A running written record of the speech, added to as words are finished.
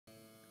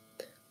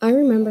I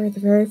remember the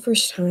very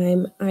first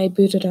time I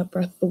booted up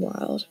Breath of the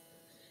Wild.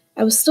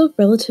 I was still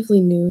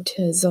relatively new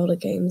to Zelda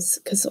games,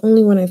 because the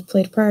only one I've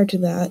played prior to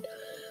that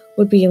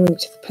would be A Link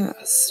to the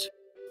Past.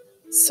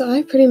 So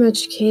I pretty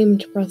much came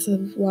to Breath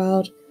of the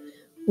Wild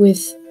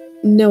with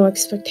no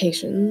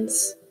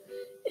expectations.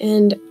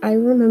 And I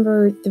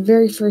remember the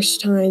very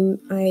first time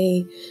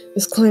I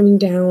was climbing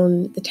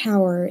down the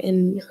tower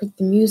and heard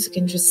the music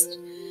and just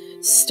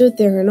stood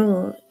there in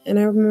awe. And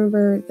I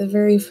remember the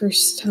very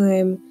first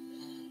time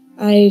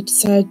I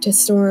decided to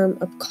storm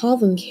a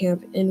Goblin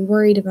camp and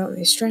worried about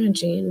my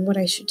strategy and what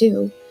I should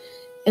do.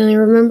 And I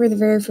remember the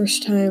very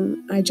first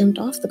time I jumped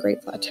off the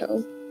Great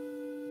Plateau.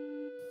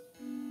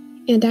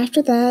 And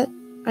after that,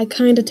 I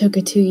kinda took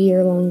a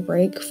 2-year-long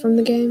break from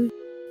the game.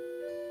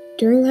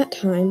 During that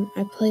time,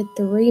 I played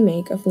the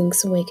remake of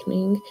Link's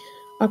Awakening,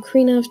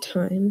 Ocarina of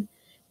Time,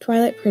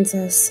 Twilight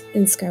Princess,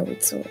 and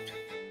Skyward Sword.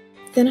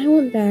 Then I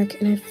went back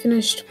and I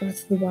finished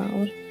Breath of the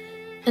Wild,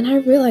 and I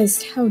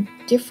realized how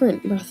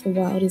different Breath of the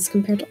Wild is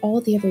compared to all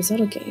the other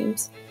Zelda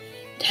games.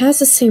 It has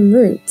the same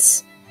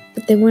roots,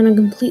 but they went on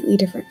completely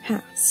different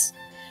paths.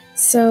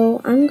 So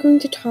I'm going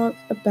to talk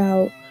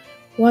about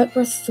what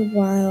Breath of the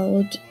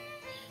Wild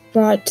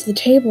brought to the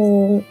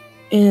table,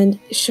 and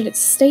should it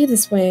stay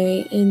this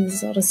way in the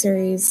Zelda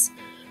series,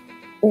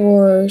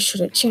 or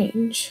should it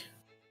change?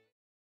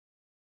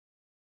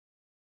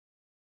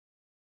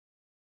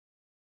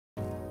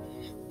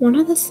 One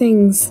of the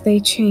things they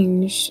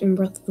changed in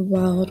Breath of the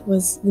Wild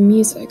was the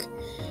music.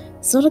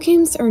 Zelda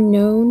games are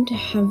known to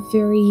have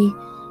very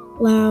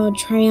loud,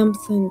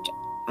 triumphant,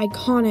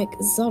 iconic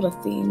Zelda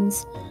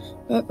themes,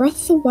 but Breath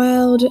of the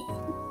Wild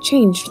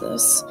changed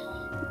this.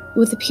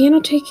 With the piano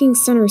taking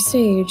center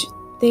stage,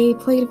 they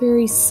played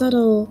very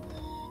subtle,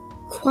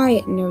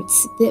 quiet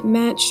notes that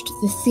matched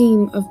the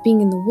theme of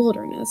being in the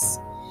wilderness.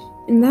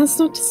 And that's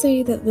not to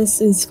say that this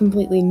is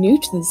completely new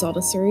to the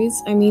Zelda series.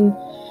 I mean,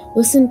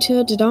 listen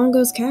to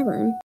Dodongo's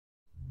Cavern.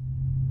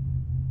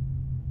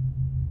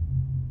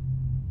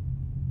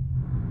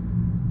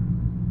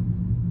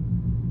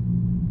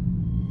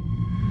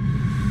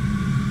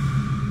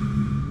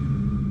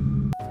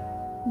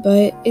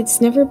 But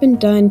it's never been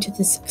done to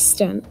this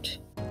extent.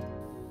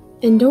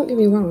 And don't get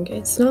me wrong,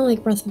 it's not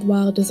like Breath of the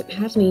Wild doesn't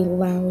have any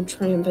loud,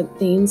 triumphant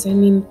themes. I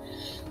mean,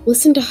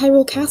 listen to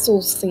Hyrule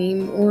Castle's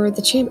theme, or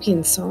the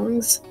Champion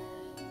songs.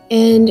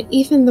 And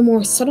even the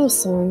more subtle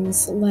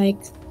songs,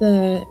 like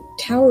the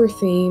Tower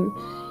theme,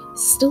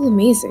 still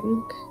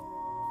amazing.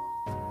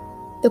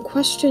 The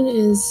question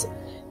is,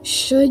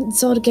 should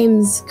Zelda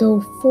games go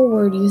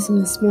forward using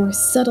this more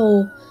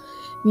subtle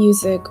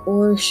music,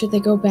 or should they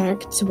go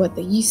back to what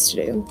they used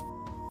to do?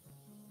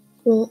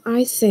 Well,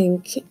 I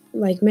think,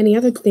 like many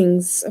other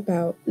things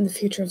about the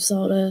future of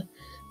Zelda,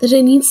 that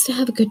it needs to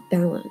have a good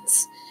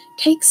balance.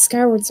 Take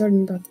Skyward Sword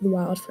and Breath of the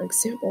Wild, for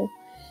example.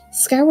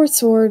 Skyward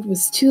Sword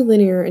was too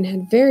linear and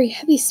had very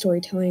heavy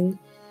storytelling,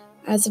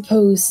 as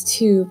opposed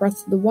to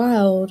Breath of the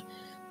Wild,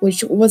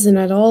 which wasn't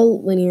at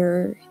all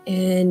linear,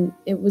 and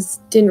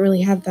didn't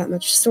really have that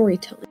much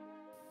storytelling.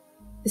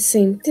 The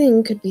same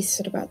thing could be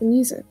said about the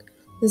music.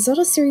 The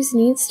Zelda series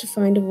needs to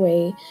find a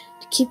way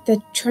to keep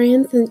the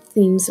triumphant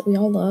themes that we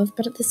all love,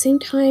 but at the same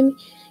time,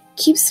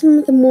 keep some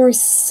of the more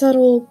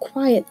subtle,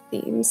 quiet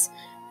themes.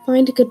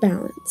 Find a good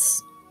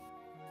balance.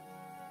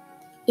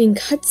 In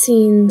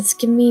cutscenes,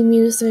 give me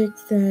music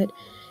that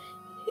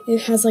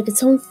it has like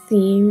its own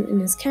theme and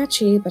is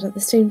catchy, but at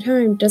the same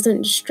time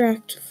doesn't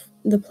distract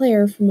the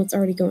player from what's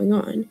already going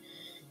on.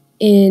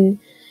 In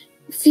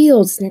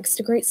fields next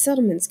to great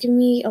settlements, give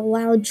me a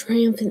loud,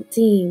 triumphant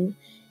theme.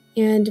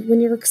 And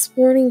when you're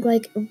exploring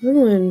like a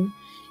ruin,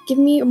 give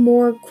me a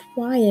more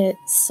quiet,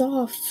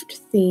 soft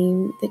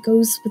theme that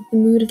goes with the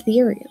mood of the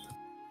area.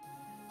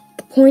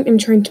 The point I'm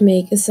trying to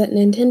make is that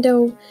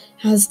Nintendo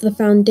has the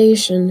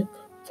foundation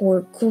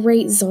for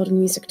great Zelda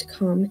music to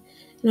come,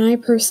 and I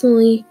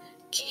personally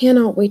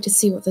cannot wait to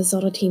see what the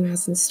Zelda team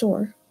has in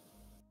store.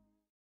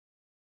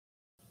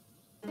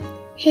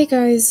 Hey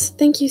guys,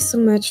 thank you so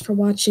much for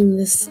watching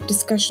this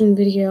discussion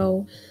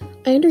video.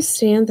 I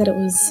understand that it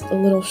was a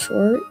little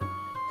short,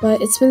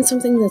 but it's been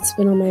something that's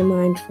been on my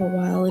mind for a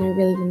while, and I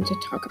really wanted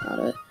to talk about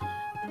it.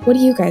 What do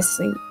you guys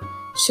think?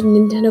 Should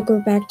Nintendo go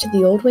back to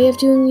the old way of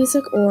doing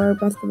music, or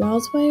Breath of the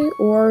Wild's way,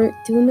 or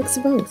do a mix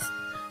of both?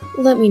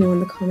 Let me know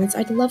in the comments.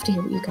 I'd love to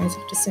hear what you guys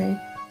have to say.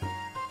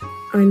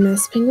 I'm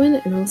Mass Penguin,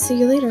 and I'll see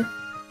you later.